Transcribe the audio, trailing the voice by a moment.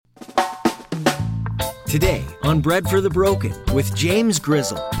Today on Bread for the Broken with James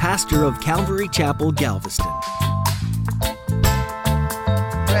Grizzle, pastor of Calvary Chapel, Galveston.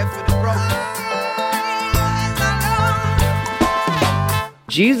 Bread for the broken.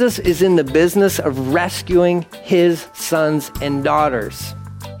 Jesus is in the business of rescuing his sons and daughters,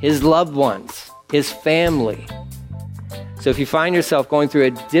 his loved ones, his family. So if you find yourself going through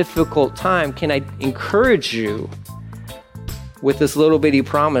a difficult time, can I encourage you with this little bitty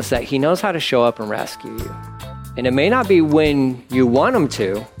promise that he knows how to show up and rescue you. And it may not be when you want him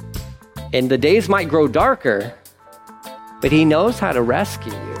to, and the days might grow darker, but he knows how to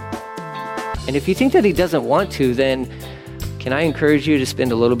rescue you. And if you think that he doesn't want to, then can I encourage you to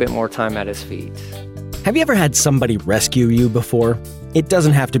spend a little bit more time at his feet? Have you ever had somebody rescue you before? It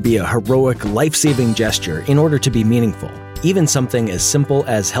doesn't have to be a heroic, life-saving gesture in order to be meaningful. Even something as simple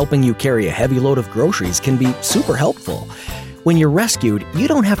as helping you carry a heavy load of groceries can be super helpful. When you're rescued, you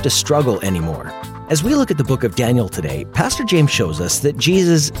don't have to struggle anymore. As we look at the book of Daniel today, Pastor James shows us that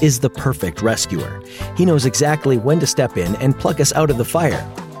Jesus is the perfect rescuer. He knows exactly when to step in and pluck us out of the fire.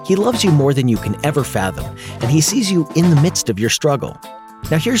 He loves you more than you can ever fathom, and he sees you in the midst of your struggle.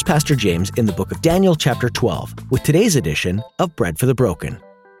 Now here's Pastor James in the book of Daniel chapter 12 with today's edition of Bread for the Broken.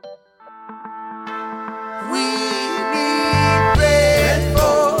 We need bread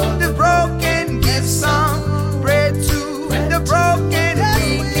for the broken. Give some bread to the broken.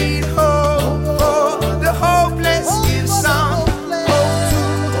 We need hope for the hopeless. Give some hope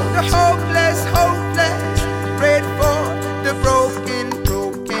to the hopeless. Bread for the broken.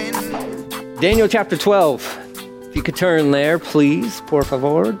 Daniel chapter 12. If you could turn there, please, por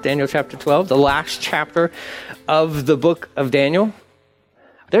favor. Daniel chapter 12, the last chapter of the book of Daniel.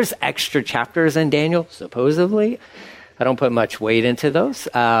 There's extra chapters in Daniel, supposedly. I don't put much weight into those,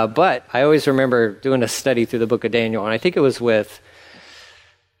 but I always remember doing a study through the book of Daniel, and I think it was with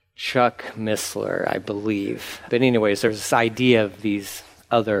Chuck Missler, I believe. But anyways, there's this idea of these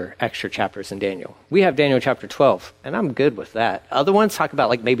other extra chapters in Daniel. We have Daniel chapter 12, and I'm good with that. Other ones talk about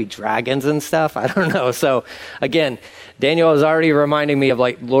like maybe dragons and stuff. I don't know. So again, Daniel is already reminding me of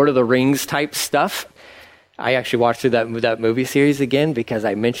like Lord of the Rings type stuff. I actually watched through that movie series again because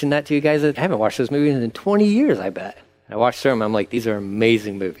I mentioned that to you guys. I haven't watched those movies in 20 years, I bet. I watched through them. I'm like, these are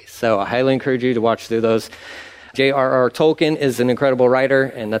amazing movies. So I highly encourage you to watch through those. J.R.R. Tolkien is an incredible writer,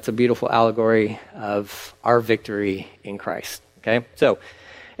 and that's a beautiful allegory of our victory in Christ. Okay, so,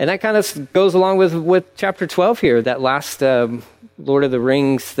 and that kind of goes along with chapter 12 here, that last Lord of the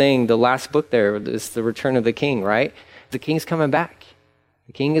Rings thing, the last book there is the Return of the King, right? The King's coming back.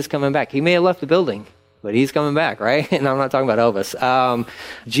 The King is coming back. He may have left the building, but he's coming back, right? And I'm not talking about Elvis.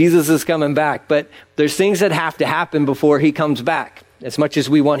 Jesus is coming back, but there's things that have to happen before he comes back. As much as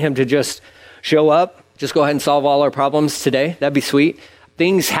we want him to just show up, just go ahead and solve all our problems today, that'd be sweet.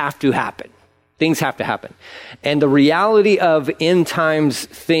 Things have to happen. Things have to happen. And the reality of end times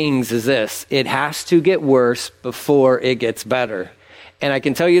things is this: it has to get worse before it gets better. And I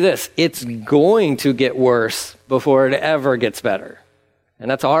can tell you this, it's going to get worse before it ever gets better.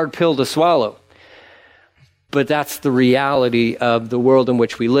 And that's a hard pill to swallow. But that's the reality of the world in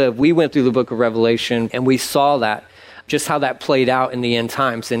which we live. We went through the book of Revelation and we saw that, just how that played out in the end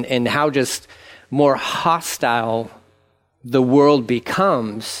times and how just more hostile the world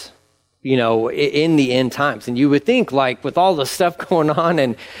becomes, you know, in the end times. And you would think, like, with all the stuff going on,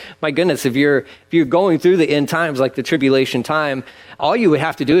 and my goodness, if you're going through the end times, like the tribulation time, all you would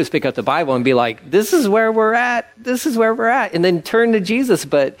have to do is pick up the Bible and be like, this is where we're at, and then turn to Jesus.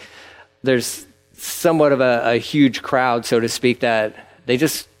 But there's somewhat of a huge crowd, so to speak, that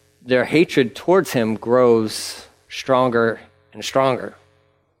their hatred towards him grows stronger and stronger.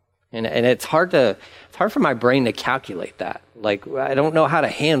 And it's hard for my brain to calculate that. Like, I don't know how to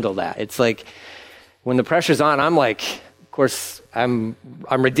handle that. It's like when the pressure's on, I'm like, of course, I'm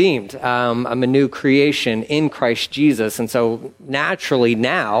redeemed. I'm a new creation in Christ Jesus. And so naturally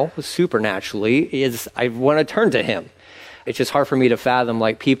now, supernaturally, I want to turn to him. It's just hard for me to fathom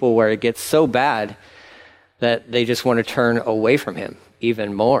like people where it gets so bad that they just want to turn away from him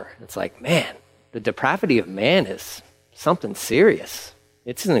even more. It's like, man, the depravity of man is something serious.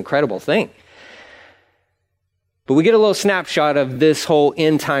 It's an incredible thing. But we get a little snapshot of this whole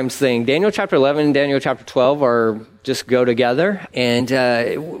end times thing. Daniel chapter 11 and Daniel chapter 12 just go together. And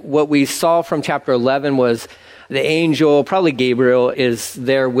what we saw from chapter 11 was the angel, probably Gabriel, is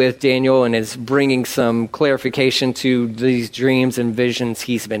there with Daniel and is bringing some clarification to these dreams and visions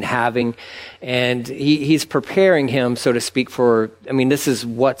he's been having. And he's preparing him, so to speak, this is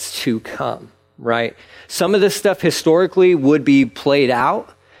what's to come, right? Some of this stuff historically would be played out,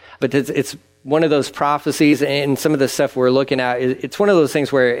 but it's one of those prophecies, and some of the stuff we're looking at, it's one of those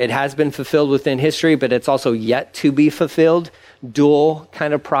things where it has been fulfilled within history, but it's also yet to be fulfilled. Dual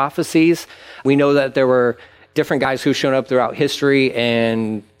kind of prophecies. We know that there were different guys who've shown up throughout history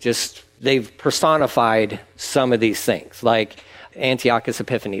and just they've personified some of these things, like Antiochus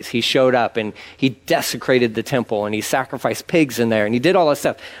Epiphanes. He showed up and he desecrated the temple and he sacrificed pigs in there and he did all that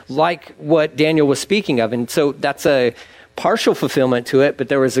stuff, like what Daniel was speaking of. And so that's a partial fulfillment to it, but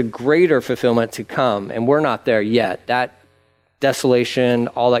there was a greater fulfillment to come, and we're not there yet. That desolation,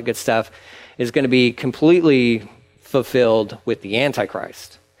 all that good stuff, is going to be completely fulfilled with the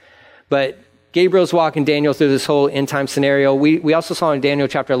Antichrist. But Gabriel's walking Daniel through this whole end time scenario. We also saw in Daniel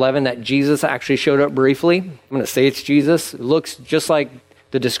chapter 11 that Jesus actually showed up briefly. I'm going to say it's Jesus. It looks just like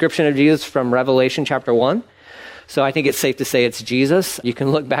the description of Jesus from Revelation chapter 1. So I think it's safe to say it's Jesus. You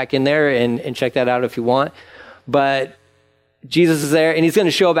can look back in there and check that out if you want. But Jesus is there, and he's going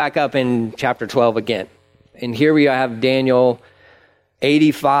to show back up in chapter 12 again. And here we have Daniel,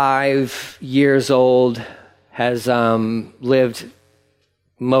 85 years old, has lived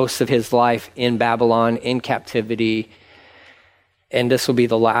most of his life in Babylon, in captivity. And this will be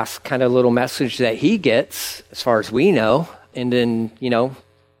the last kind of little message that he gets, as far as we know. And then,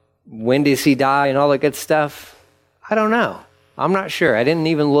 when does he die and all that good stuff? I don't know. I'm not sure. I didn't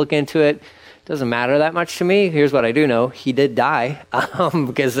even look into it. Doesn't matter that much to me. Here's what I do know. He did die,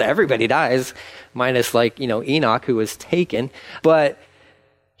 because everybody dies, minus Enoch, who was taken. But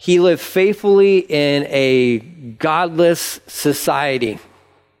he lived faithfully in a godless society.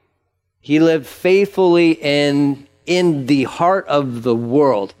 He lived faithfully in the heart of the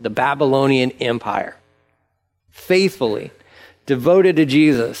world, the Babylonian Empire. Faithfully, devoted to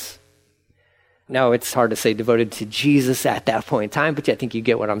Jesus. Now, it's hard to say devoted to Jesus at that point in time, but I think you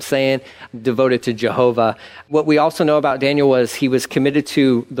get what I'm saying. Devoted to Jehovah. What we also know about Daniel was he was committed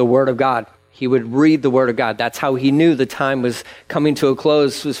to the Word of God. He would read the Word of God. That's how he knew the time was coming to a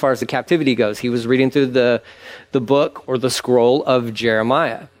close as far as the captivity goes. He was reading through the book or the scroll of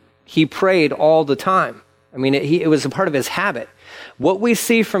Jeremiah. He prayed all the time. I mean, it was a part of his habit. What we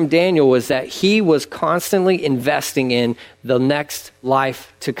see from Daniel was that he was constantly investing in the next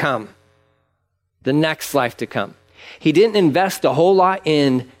life to come. The next life to come. He didn't invest a whole lot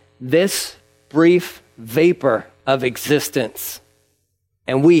in this brief vapor of existence.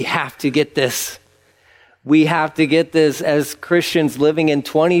 And we have to get this. We have to get this as Christians living in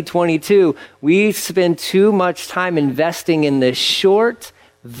 2022. We spend too much time investing in this short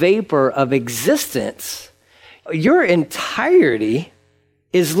vapor of existence. Your entirety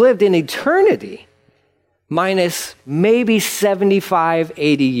is lived in eternity, minus maybe 75,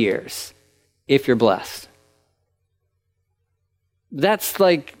 80 years. If you're blessed. That's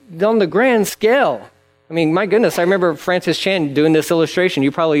like on the grand scale. I mean, my goodness, I remember Francis Chan doing this illustration.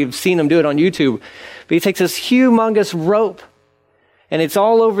 You probably have seen him do it on YouTube. But he takes this humongous rope, and it's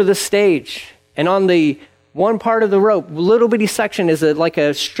all over the stage. And on the one part of the rope, little bitty section is like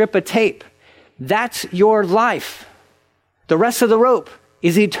a strip of tape. That's your life. The rest of the rope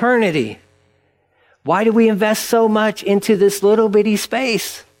is eternity. Why do we invest so much into this little bitty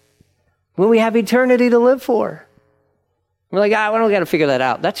space when we have eternity to live for? We're like, I don't got to figure that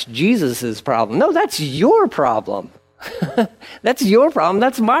out. That's Jesus's problem. No, that's your problem. That's your problem.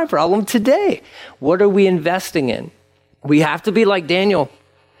 That's my problem today. What are we investing in? We have to be like Daniel.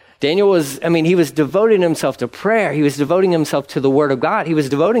 Daniel he was devoting himself to prayer. He was devoting himself to the Word of God. He was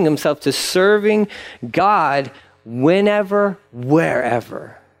devoting himself to serving God whenever,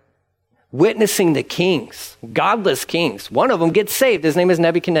 wherever. Witnessing the kings, godless kings. One of them gets saved. His name is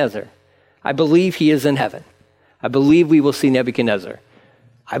Nebuchadnezzar. I believe he is in heaven. I believe we will see Nebuchadnezzar.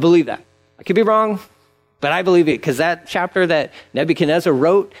 I believe that. I could be wrong, but I believe it because that chapter that Nebuchadnezzar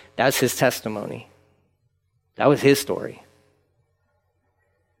wrote, that's his testimony. That was his story.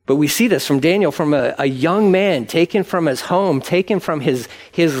 But we see this from Daniel, from a young man taken from his home, taken from his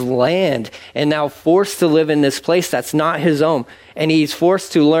land, and now forced to live in this place that's not his own. And he's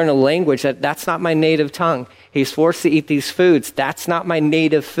forced to learn a language that's not my native tongue. He's forced to eat these foods. That's not my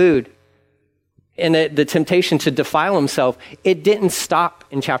native food. And the temptation to defile himself, it didn't stop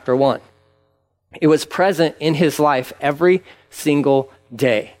in chapter 1. It was present in his life every single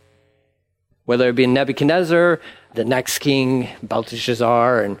day. Whether it be Nebuchadnezzar, the next king,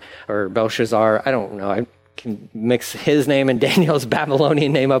 Belteshazzar, or Belshazzar, I don't know. I can mix his name and Daniel's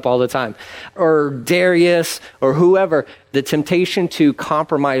Babylonian name up all the time. Or Darius, or whoever. The temptation to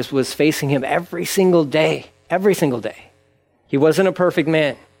compromise was facing him every single day. Every single day. He wasn't a perfect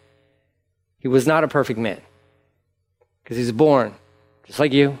man. He was not a perfect man. Because he's born, just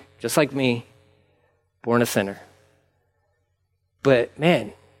like you, just like me, born a sinner. But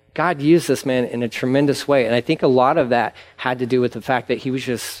man, God used this man in a tremendous way. And I think a lot of that had to do with the fact that he was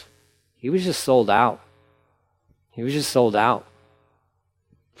just sold out. He was just sold out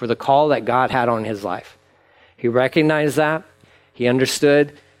for the call that God had on his life. He recognized that. He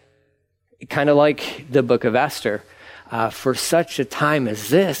understood, kind of like the book of Esther, for such a time as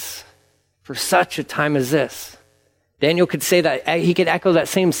this, Daniel could say that, he could echo that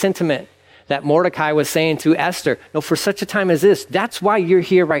same sentiment that Mordecai was saying to Esther. No, for such a time as this, that's why you're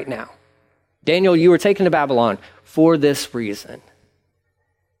here right now. Daniel, you were taken to Babylon for this reason.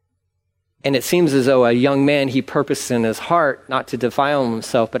 And it seems as though a young man, he purposed in his heart not to defile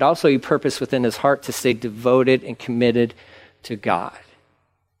himself, but also he purposed within his heart to stay devoted and committed to God.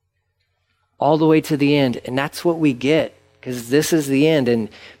 All the way to the end. And that's what we get, because this is the end. And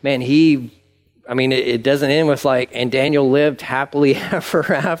man, it doesn't end with like, and Daniel lived happily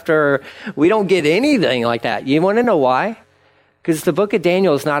ever after. We don't get anything like that. You want to know why? Because the book of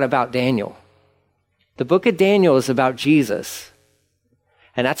Daniel is not about Daniel. The book of Daniel is about Jesus.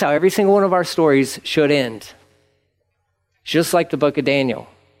 And that's how every single one of our stories should end. Just like the book of Daniel.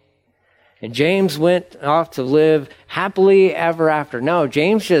 And James went off to live happily ever after. No,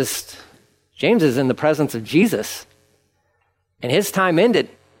 James is in the presence of Jesus. And his time ended.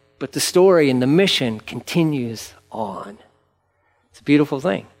 But the story and the mission continues on. It's a beautiful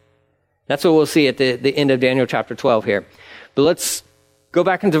thing. That's what we'll see at the end of Daniel chapter 12 here. But let's go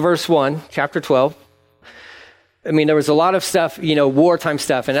back into verse 1, chapter 12. There was a lot of stuff, wartime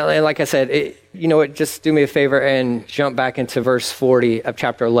stuff. And like I said, just do me a favor and jump back into verse 40 of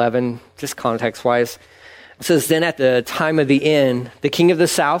chapter 11, just context-wise. It says, then at the time of the end, the king of the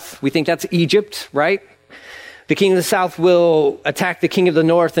south, we think that's Egypt, right? The king of the south will attack the king of the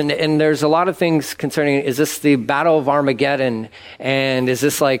north. And there's a lot of things concerning, is this the battle of Armageddon? And is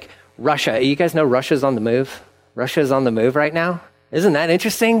this like Russia? You guys know Russia's on the move? Russia is on the move right now. Isn't that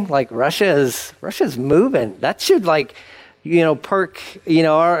interesting? Like Russia's moving. That should spark,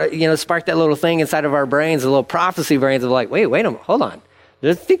 spark that little thing inside of our brains, a little prophecy brains of like, wait a minute, hold on.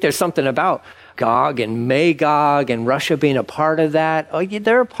 I think there's something about Gog and Magog and Russia being a part of that. Oh, yeah,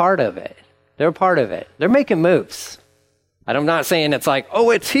 they're a part of it. They're making moves. I'm not saying it's like,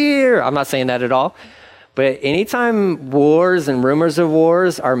 oh, it's here. I'm not saying that at all. But anytime wars and rumors of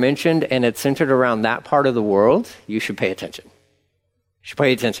wars are mentioned and it's centered around that part of the world, you should pay attention.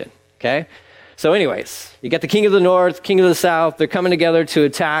 Okay? So anyways, you got the king of the north, king of the south. They're coming together to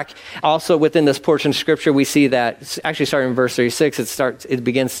attack. Also within this portion of scripture, we see that, actually starting in verse 36, it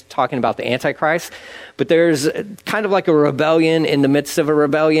begins talking about the Antichrist. But there's kind of like a rebellion in the midst of a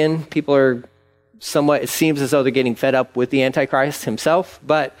rebellion. People are somewhat, it seems as though they're getting fed up with the Antichrist himself.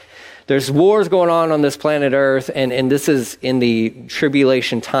 But there's wars going on this planet Earth, and this is in the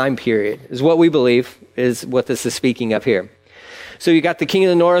tribulation time period, is what we believe is what this is speaking of here. So you got the king of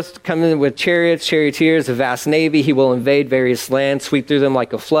the north coming with chariots, charioteers, a vast navy. He will invade various lands, sweep through them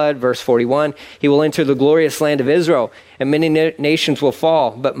like a flood. Verse 41, he will enter the glorious land of Israel, and many nations will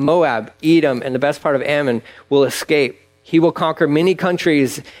fall. But Moab, Edom, and the best part of Ammon will escape. He will conquer many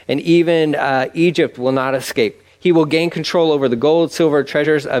countries, and even Egypt will not escape. He will gain control over the gold, silver,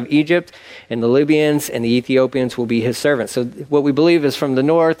 treasures of Egypt, and the Libyans and the Ethiopians will be his servants. So what we believe is from the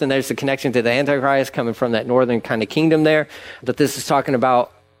north, and there's a connection to the Antichrist coming from that northern kind of kingdom there, but this is talking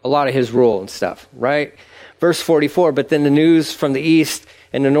about a lot of his rule and stuff, right? Verse 44, but then the news from the east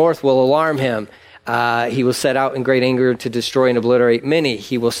and the north will alarm him. He will set out in great anger to destroy and obliterate many.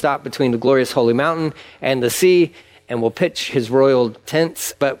 He will stop between the glorious holy mountain and the sea and will pitch his royal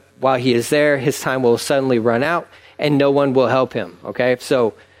tents, but while he is there, his time will suddenly run out, and no one will help him, okay?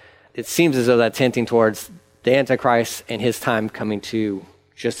 So it seems as though that's hinting towards the Antichrist and his time coming to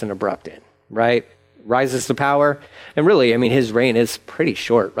just an abrupt end, right? Rises to power. And really, his reign is pretty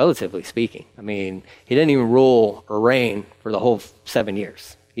short, relatively speaking. He didn't even rule or reign for the whole 7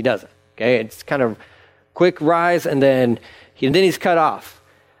 years. He doesn't, okay? It's kind of quick rise, and then he's cut off.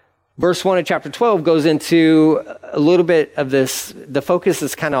 Verse 1 of chapter 12 goes into a little bit of this. The focus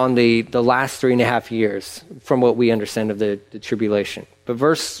is kind of on the last 3.5 years from what we understand of the tribulation. But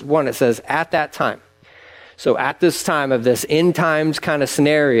verse 1, it says, at that time. So at this time of this end times kind of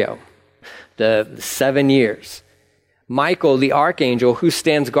scenario, the 7 years, Michael, the archangel who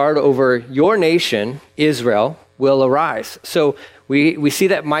stands guard over your nation, Israel, will arise. So we see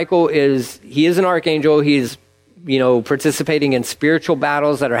that Michael is an archangel. He's participating in spiritual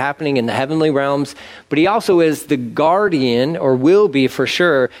battles that are happening in the heavenly realms, but he also is the guardian, or will be for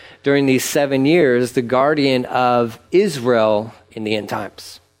sure during these 7 years, the guardian of Israel in the end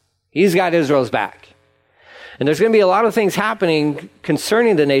times. He's got Israel's back. And there's going to be a lot of things happening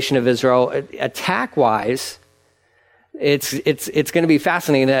concerning the nation of Israel, attack-wise, It's going to be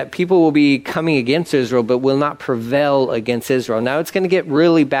fascinating that people will be coming against Israel, but will not prevail against Israel. Now it's going to get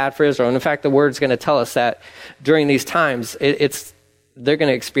really bad for Israel. And in fact, the word's going to tell us that during these times, they're going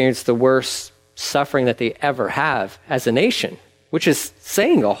to experience the worst suffering that they ever have as a nation, which is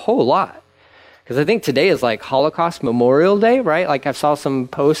saying a whole lot. Because I think today is like Holocaust Memorial Day, right? Like I saw some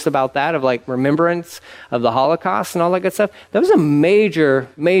posts about that, of like remembrance of the Holocaust and all that good stuff. That was a major,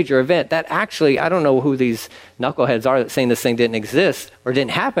 major event that actually, I don't know who these knuckleheads are that saying this thing didn't exist or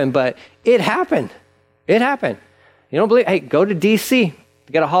didn't happen, but it happened. It happened. You don't believe? Hey, go to D.C.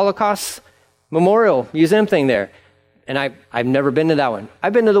 Get a Holocaust Memorial Museum thing there. And I've never been to that one.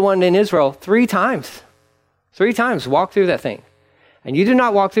 I've been to the one in Israel 3 times. 3 times, walk through that thing. And you do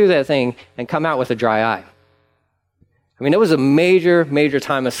not walk through that thing and come out with a dry eye. I mean, it was a major, major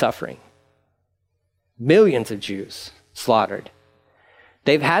time of suffering. Millions of Jews slaughtered.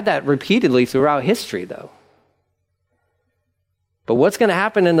 They've had that repeatedly throughout history, though. But what's going to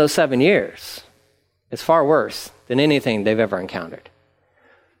happen in those 7 years is far worse than anything they've ever encountered.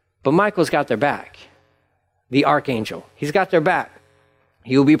 But Michael's got their back. The archangel. He's got their back.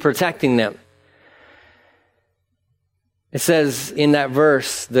 He will be protecting them. It says in that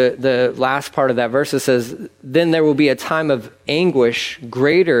verse, the last part of that verse, it says, then there will be a time of anguish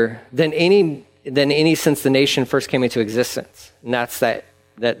greater than any since the nation first came into existence. And that's that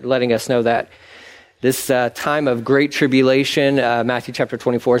letting us know that this time of great tribulation, Matthew chapter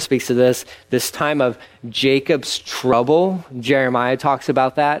 24 speaks to this time of Jacob's trouble, Jeremiah talks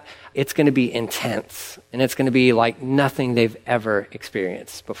about that. It's going to be intense, and it's going to be like nothing they've ever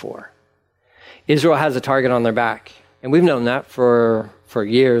experienced before. Israel has a target on their back. And we've known that for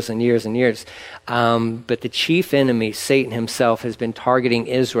years and years and years. But the chief enemy, Satan himself, has been targeting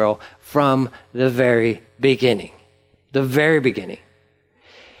Israel from the very beginning. The very beginning.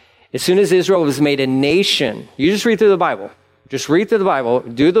 As soon as Israel was made a nation, you just read through the Bible. Just read through the Bible.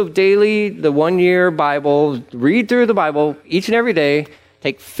 Do the 1-year Bible. Read through the Bible each and every day.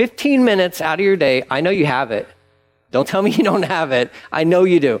 Take 15 minutes out of your day. I know you have it. Don't tell me you don't have it. I know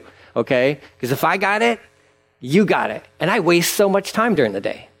you do. Okay? Because if I got it, you got it. And I waste so much time during the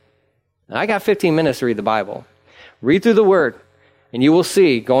day. And I got 15 minutes to read the Bible. Read through the Word, and you will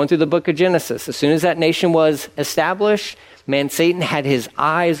see, going through the book of Genesis, as soon as that nation was established, man, Satan had his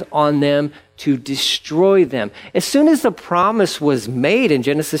eyes on them to destroy them. As soon as the promise was made in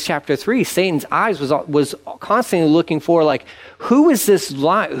Genesis chapter 3, Satan's eyes was constantly looking for, like, who is this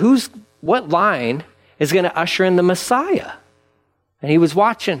line? What line is going to usher in the Messiah? And he was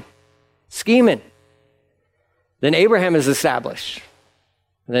watching, scheming. Then Abraham is established.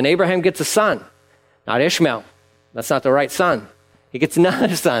 And then Abraham gets a son, not Ishmael. That's not the right son. He gets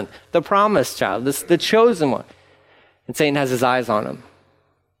another son, the promised child, the chosen one. And Satan has his eyes on him.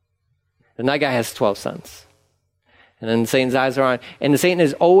 And that guy has 12 sons. And then Satan's eyes are on. And Satan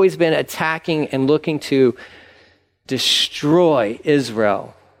has always been attacking and looking to destroy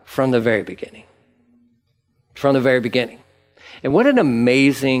Israel from the very beginning. From the very beginning. And what an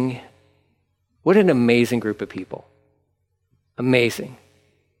amazing group of people. Amazing.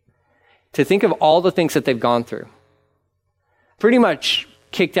 To think of all the things that they've gone through. Pretty much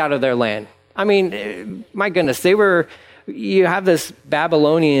kicked out of their land. I mean, my goodness, you have this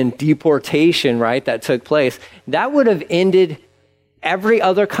Babylonian deportation, right, that took place. That would have ended every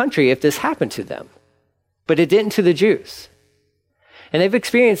other country if this happened to them. But it didn't to the Jews. And they've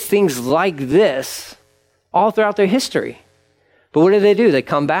experienced things like this all throughout their history. But what do? They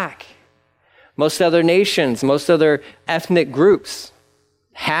come back. Most other nations, most other ethnic groups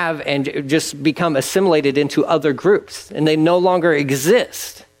have and just become assimilated into other groups, and they no longer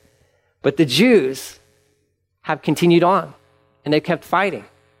exist. But the Jews have continued on, and they've kept fighting.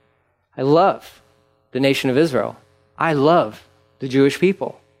 I love the nation of Israel. I love the Jewish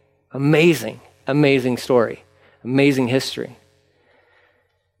people. Amazing, amazing story, amazing history.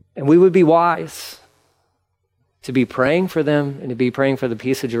 And we would be wise to be praying for them and to be praying for the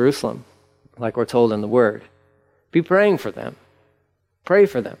peace of Jerusalem, like we're told in the Word. Be praying for them. Pray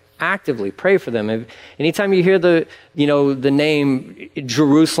for them. Actively pray for them. Anytime you hear the name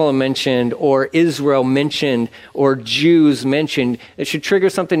Jerusalem mentioned or Israel mentioned or Jews mentioned, it should trigger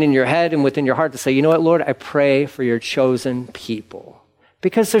something in your head and within your heart to say, you know what, Lord, I pray for your chosen people.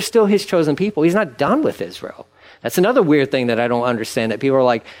 Because they're still his chosen people. He's not done with Israel. That's another weird thing that I don't understand, that people are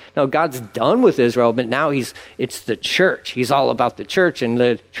like, no, God's done with Israel, but now it's the church. He's all about the church, and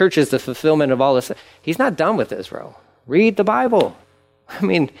the church is the fulfillment of all this. He's not done with Israel. Read the Bible. I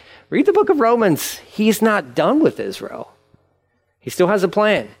mean, read the book of Romans. He's not done with Israel. He still has a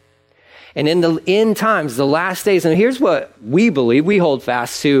plan. And in the end times, the last days, and here's what we believe, we hold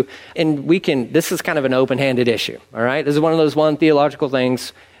fast to, and this is kind of an open-handed issue, all right? This is one of those theological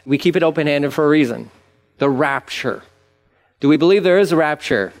things. We keep it open-handed for a reason. The rapture. Do we believe there is a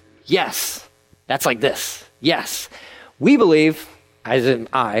rapture? Yes. That's like this. Yes. We believe, as in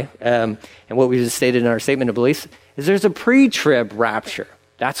and what we just stated in our statement of beliefs, is there's a pre-trib rapture.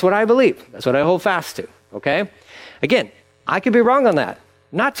 That's what I believe. That's what I hold fast to, okay? Again, I could be wrong on that.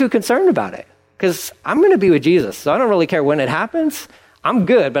 Not too concerned about it because I'm going to be with Jesus. So I don't really care when it happens. I'm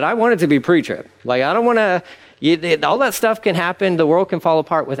good, but I want it to be pre-trib. Like, I don't want to, all that stuff can happen. The world can fall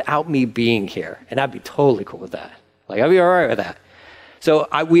apart without me being here. And I'd be totally cool with that. Like, I'd be all right with that. So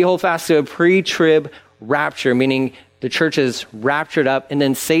we hold fast to a pre-trib rapture, meaning the church is raptured up and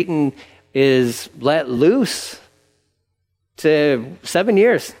then Satan is let loose to 7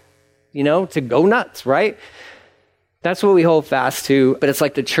 years, to go nuts, right? That's what we hold fast to, but it's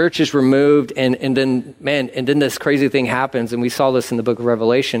like the church is removed and then this crazy thing happens, and we saw this in the book of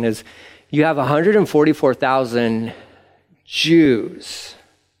Revelation, is you have 144,000 Jews,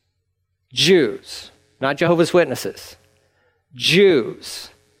 not Jehovah's Witnesses,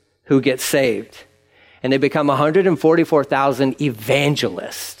 Jews who get saved, and they become 144,000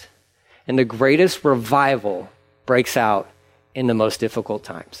 evangelists, and the greatest revival breaks out in the most difficult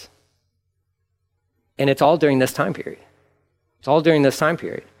times. And it's all during this time period. But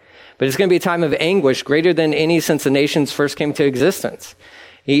it's going to be a time of anguish greater than any since the nations first came to existence.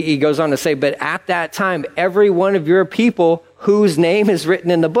 He goes on to say, but at that time, every one of your people whose name is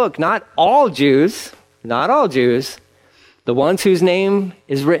written in the book, not all Jews, the ones whose name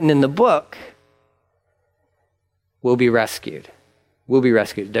is written in the book will be rescued.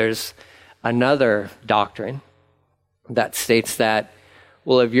 There's another doctrine that states that,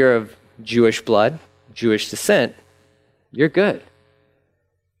 well, if you're of Jewish blood, Jewish descent, you're good.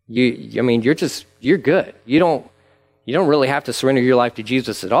 You're good. You don't really have to surrender your life to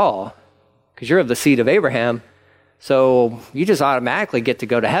Jesus at all because you're of the seed of Abraham. So you just automatically get to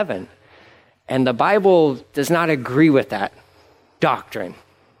go to heaven. And the Bible does not agree with that doctrine.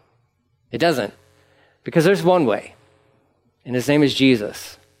 It doesn't. Because there's one way, and his name is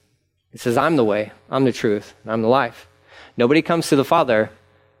Jesus. It says, I'm the way, I'm the truth, and I'm the life. Nobody comes to the Father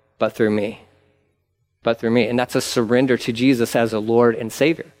but through me. And that's a surrender to Jesus as a Lord and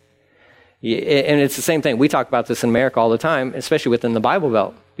Savior. And it's the same thing. We talk about this in America all the time, especially within the Bible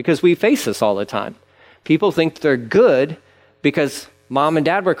Belt, because we face this all the time. People think they're good because mom and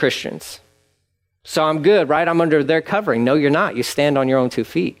dad were Christians. So I'm good, right? I'm under their covering. No, you're not. You stand on your own 2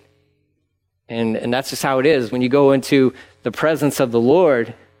 feet. And that's just how it is. When you go into the presence of the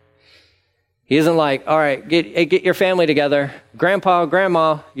Lord, he isn't like, all right, get your family together. Grandpa,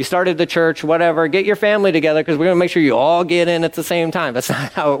 grandma, you started the church, whatever. Get your family together because we're going to make sure you all get in at the same time. That's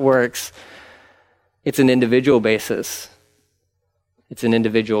not how it works. It's an individual basis. It's an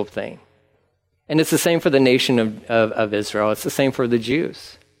individual thing. And it's the same for the nation of Israel. It's the same for the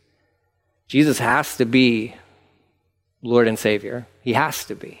Jews. Jesus has to be Lord and Savior. He has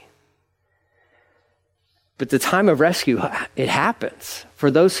to be. But the time of rescue, it happens. For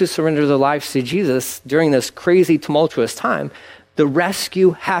those who surrender their lives to Jesus during this crazy, tumultuous time, the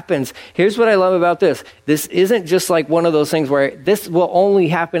rescue happens. Here's what I love about this. This isn't just like one of those things where this will only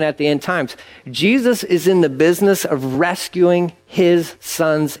happen at the end times. Jesus is in the business of rescuing his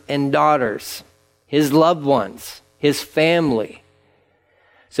sons and daughters, his loved ones, his family.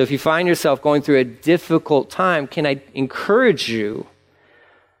 So if you find yourself going through a difficult time, can I encourage you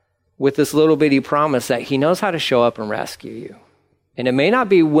with this little bitty promise that he knows how to show up and rescue you. And it may not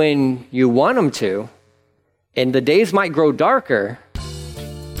be when you want him to, and the days might grow darker,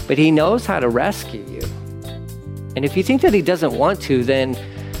 but he knows how to rescue you. And if you think that he doesn't want to, then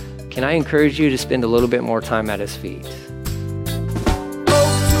can I encourage you to spend a little bit more time at his feet?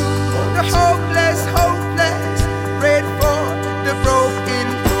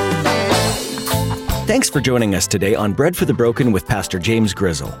 Thanks for joining us today on Bread for the Broken with Pastor James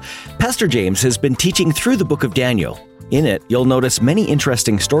Grizzle. Pastor James has been teaching through the book of Daniel. In it, you'll notice many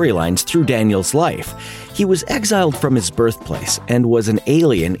interesting storylines through Daniel's life. He was exiled from his birthplace and was an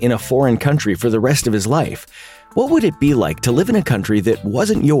alien in a foreign country for the rest of his life. What would it be like to live in a country that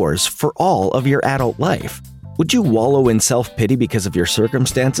wasn't yours for all of your adult life? Would you wallow in self-pity because of your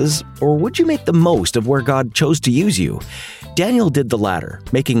circumstances, or would you make the most of where God chose to use you? Daniel did the latter,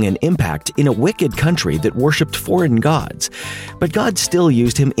 making an impact in a wicked country that worshipped foreign gods. But God still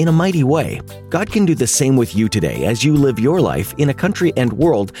used him in a mighty way. God can do the same with you today as you live your life in a country and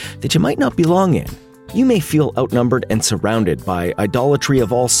world that you might not belong in. You may feel outnumbered and surrounded by idolatry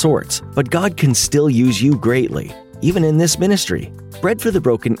of all sorts, but God can still use you greatly. even in this ministry. Bread for the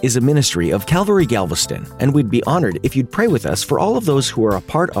Broken is a ministry of Calvary Galveston, and we'd be honored if you'd pray with us for all of those who are a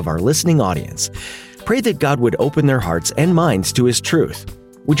part of our listening audience. Pray that God would open their hearts and minds to His truth.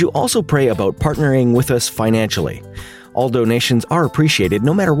 Would you also pray about partnering with us financially? All donations are appreciated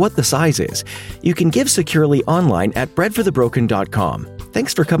no matter what the size is. You can give securely online at breadforthebroken.com.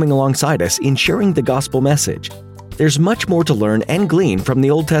 Thanks for coming alongside us in sharing the gospel message. There's much more to learn and glean from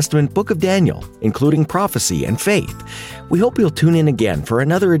the Old Testament book of Daniel, including prophecy and faith. We hope you'll tune in again for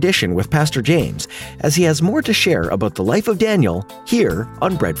another edition with Pastor James, as he has more to share about the life of Daniel here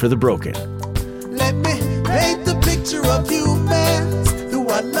on Bread for the Broken. Let me paint the picture of you.